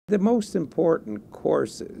The most important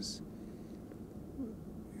courses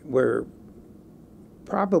were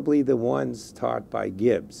probably the ones taught by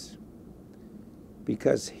Gibbs,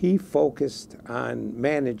 because he focused on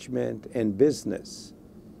management and business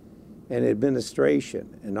and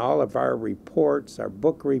administration, and all of our reports, our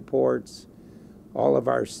book reports, all of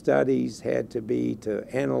our studies had to be to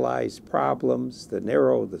analyze problems, to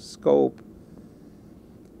narrow the scope,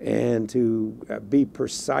 and to be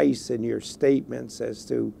precise in your statements as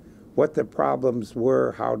to what the problems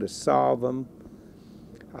were, how to solve them.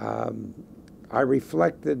 I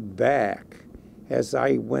reflected back as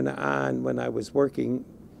I went on when I was working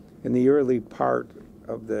in the early part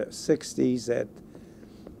of the 60s at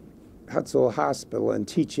Hutsville Hospital and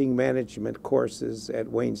teaching management courses at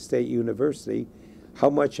Wayne State University, how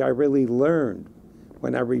much I really learned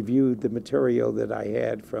when I reviewed the material that I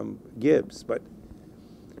had from Gibbs. But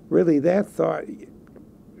really that thought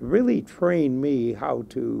really trained me how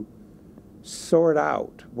to sort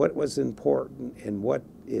out what was important and what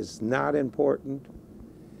is not important,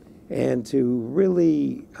 and to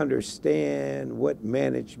really understand what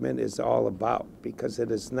management is all about, because it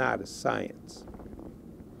is not a science.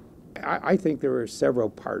 I think there were several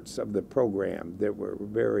parts of the program that were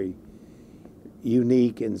very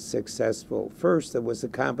unique and successful. First, it was a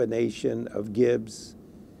combination of Gibbs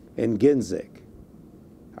and Ginzig.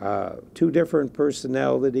 Two different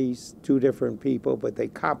personalities, two different people, but they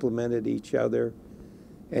complemented each other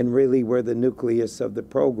and really were the nucleus of the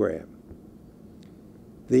program.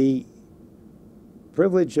 The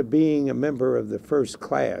privilege of being a member of the first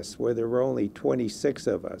class, where there were only 26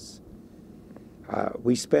 of us,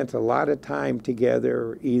 we spent a lot of time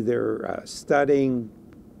together, either studying,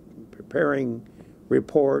 preparing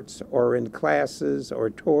reports, or in classes, or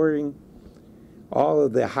touring all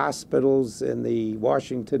of the hospitals in the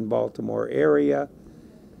Washington-Baltimore area,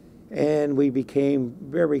 and we became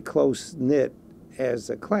very close-knit as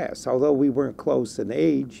a class. Although we weren't close in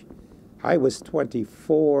age, I was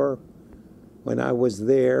 24 when I was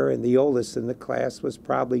there, and the oldest in the class was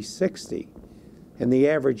probably 60. And the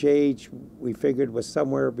average age, we figured, was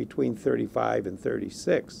somewhere between 35 and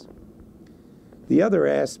 36. The other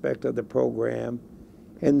aspect of the program,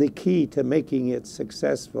 and the key to making it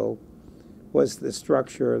successful, was the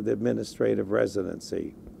structure of the administrative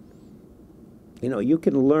residency. You know, you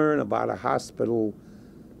can learn about a hospital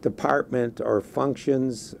department or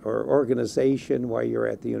functions or organization while you're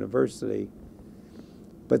at the university,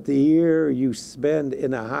 but the year you spend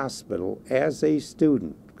in a hospital as a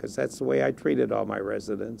student, because that's the way I treated all my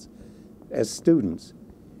residents, as students,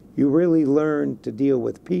 you really learn to deal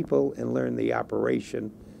with people and learn the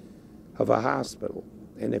operation of a hospital.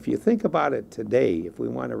 And if you think about it today, if we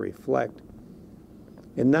want to reflect,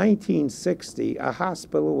 in 1960, a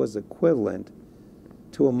hospital was equivalent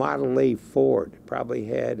to a Model A Ford. It probably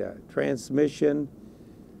had a transmission,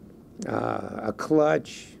 a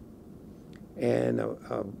clutch, and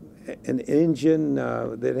an engine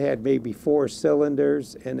that had maybe 4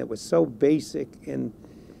 cylinders, and it was so basic in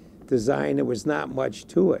design, there was not much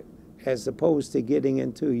to it, as opposed to getting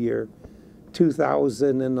into your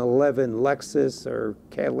 2011 Lexus or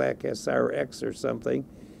Cadillac SRX or something,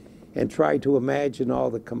 and try to imagine all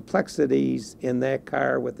the complexities in that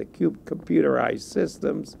car with the computerized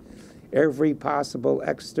systems, every possible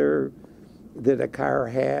extra that a car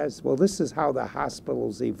has. Well, this is how the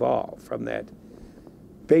hospitals evolve, from that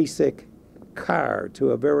basic car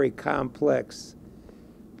to a very complex,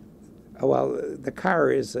 well, the car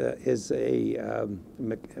is a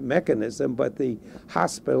mechanism, but the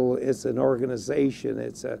hospital is an organization.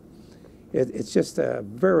 It's just a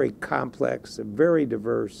very complex, very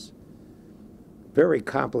diverse, very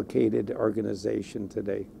complicated organization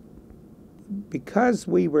today. Because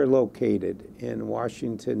we were located in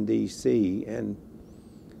Washington, D.C., and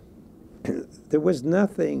there was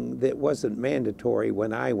nothing that wasn't mandatory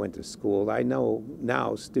when I went to school. I know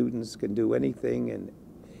now students can do anything and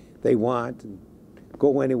they want and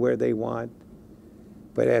go anywhere they want.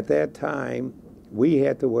 But at that time, we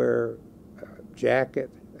had to wear a jacket,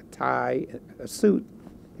 a tie, a suit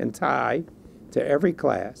and tie to every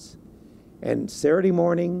class. And Saturday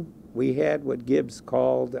morning, we had what Gibbs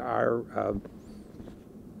called our,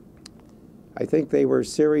 I think they were a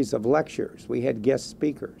series of lectures. We had guest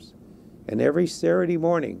speakers. And every Saturday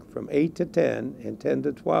morning from 8 to 10 and 10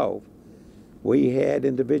 to 12, we had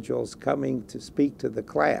individuals coming to speak to the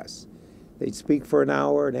class. They'd speak for an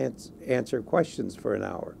hour and answer questions for an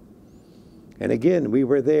hour. And again, we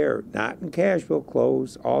were there, not in casual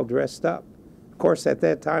clothes, all dressed up. Of course, at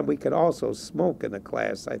that time, we could also smoke in the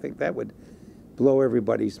class. I think that would blow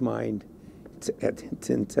everybody's mind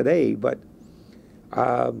today. But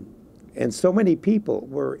And so many people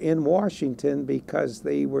were in Washington because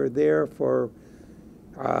they were there for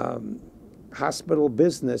hospital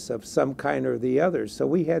business of some kind or the other. So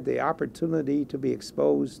we had the opportunity to be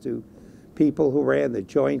exposed to people who ran the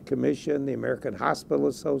Joint Commission, the American Hospital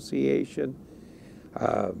Association,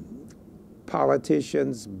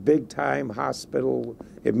 politicians, big-time hospital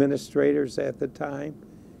administrators at the time.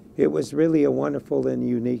 It was really a wonderful and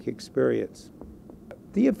unique experience.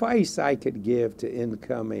 The advice I could give to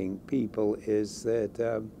incoming people is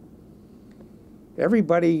that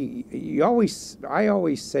I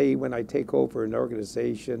always say when I take over an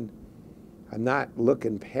organization, I'm not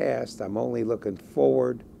looking past, I'm only looking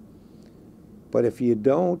forward. But if you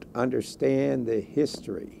don't understand the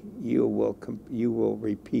history, you will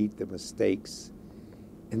repeat the mistakes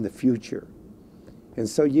in the future. And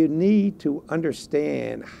so you need to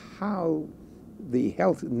understand how the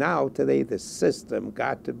health, now today the system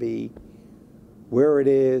got to be where it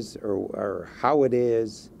is or how it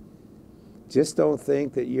is. Just don't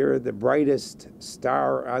think that you're the brightest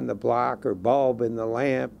star on the block or bulb in the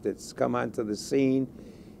lamp that's come onto the scene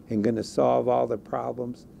and going to solve all the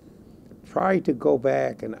problems. Try to go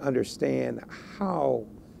back and understand how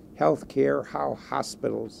healthcare, how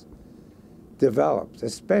hospitals developed,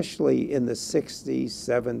 especially in the 60s,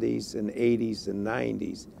 70s, and 80s and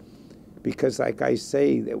 90s. Because like I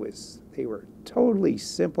say, they were totally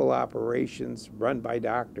simple operations run by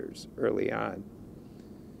doctors early on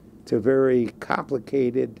to very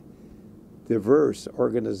complicated, diverse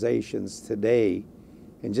organizations today.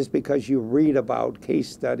 And just because you read about case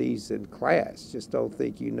studies in class, just don't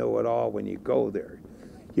think you know it all when you go there.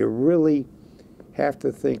 You really have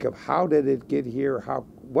to think of how did it get here,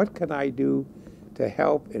 what can I do to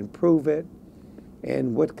help improve it,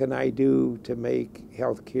 and what can I do to make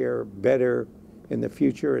healthcare better in the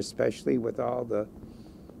future, especially with all the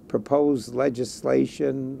proposed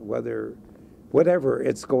legislation, whatever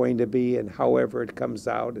it's going to be and however it comes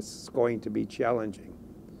out, it's going to be challenging.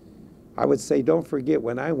 I would say don't forget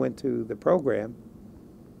when I went to the program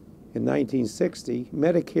in 1960,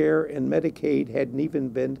 Medicare and Medicaid hadn't even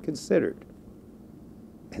been considered.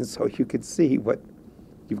 And so you could see what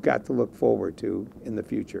you've got to look forward to in the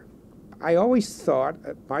future. I always thought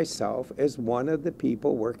of myself as one of the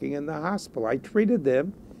people working in the hospital. I treated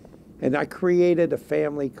them and I created a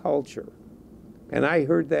family culture. And I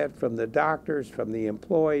heard that from the doctors, from the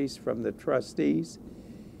employees, from the trustees.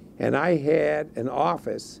 And I had an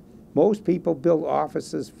office. Most people build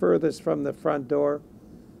offices furthest from the front door.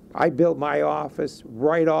 I built my office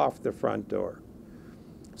right off the front door.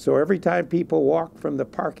 So every time people walked from the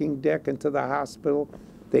parking deck into the hospital,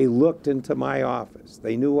 they looked into my office.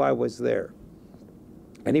 They knew I was there.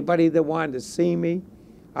 Anybody that wanted to see me,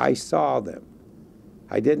 I saw them.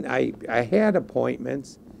 I had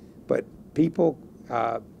appointments, but people,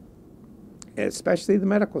 especially the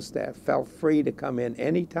medical staff, felt free to come in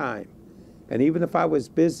anytime. And even if I was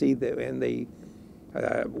busy in a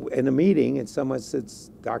meeting and someone says,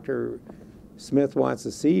 Dr. Smith wants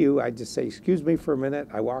to see you, I'd just say, excuse me for a minute.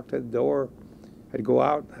 I walk to the door. I'd go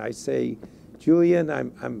out. I say, Julian,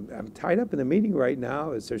 I'm tied up in a meeting right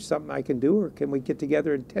now. Is there something I can do, or can we get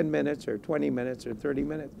together in 10 minutes or 20 minutes or 30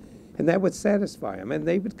 minutes? And that would satisfy them. And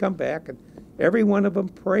they would come back, and every one of them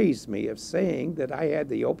praised me of saying that I had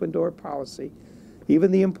the open door policy,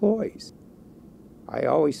 even the employees. I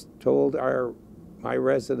always told my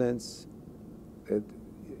residents that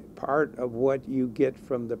part of what you get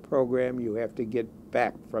from the program, you have to give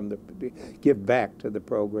back to the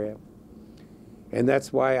program. And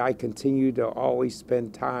that's why I continue to always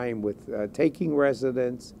spend time with taking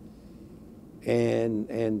residents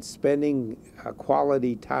and spending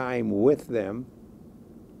quality time with them.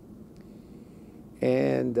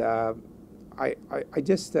 And I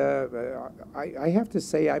have to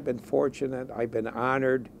say I've been fortunate. I've been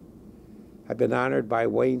honored. I've been honored by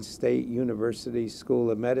Wayne State University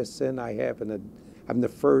School of Medicine. I'm the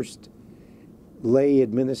first lay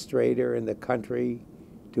administrator in the country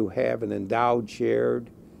to have an endowed chair.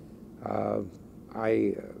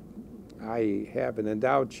 I have an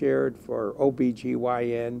endowed chair for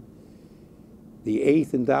OBGYN, the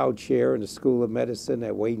 8th endowed chair in the School of Medicine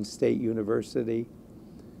at Wayne State University.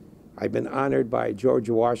 I've been honored by George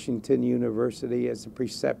Washington University as the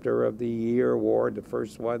Preceptor of the Year award, the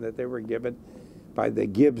first one that they were given, by the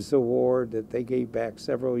Gibbs Award that they gave back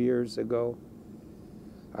several years ago.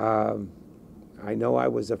 I know I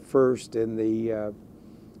was a first in the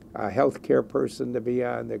healthcare person to be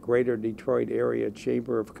on the Greater Detroit Area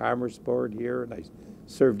Chamber of Commerce Board here, and I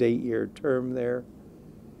served 8-year term there.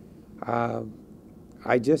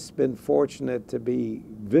 I just been fortunate to be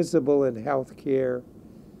visible in healthcare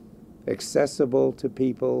accessible to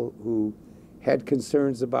people who had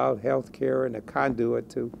concerns about health care, and a conduit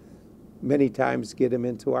to many times get them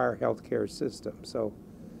into our healthcare system. So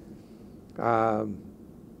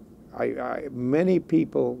many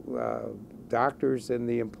people, doctors and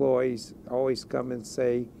the employees, always come and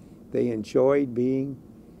say they enjoyed being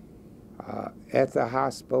at the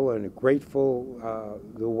hospital and are grateful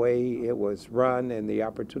the way it was run and the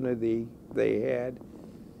opportunity they had.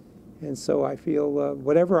 And so I feel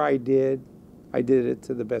whatever I did it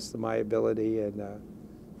to the best of my ability, and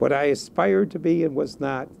what I aspired to be and was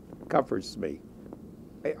not comforts me.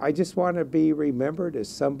 I just want to be remembered as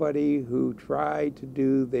somebody who tried to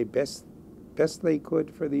do the best they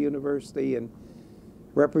could for the university, and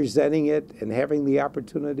representing it and having the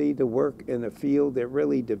opportunity to work in a field that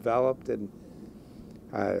really developed and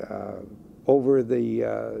over the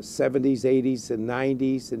 70s, 80s, and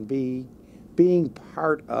 90s, and being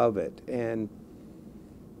part of it and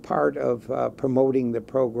part of promoting the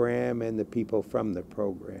program and the people from the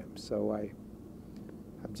program. So I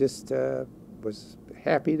just was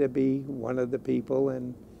happy to be one of the people,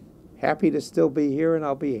 and happy to still be here, and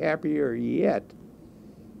I'll be happier yet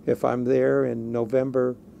if I'm there in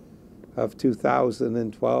November of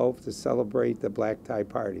 2012 to celebrate the Black Tie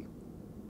Party.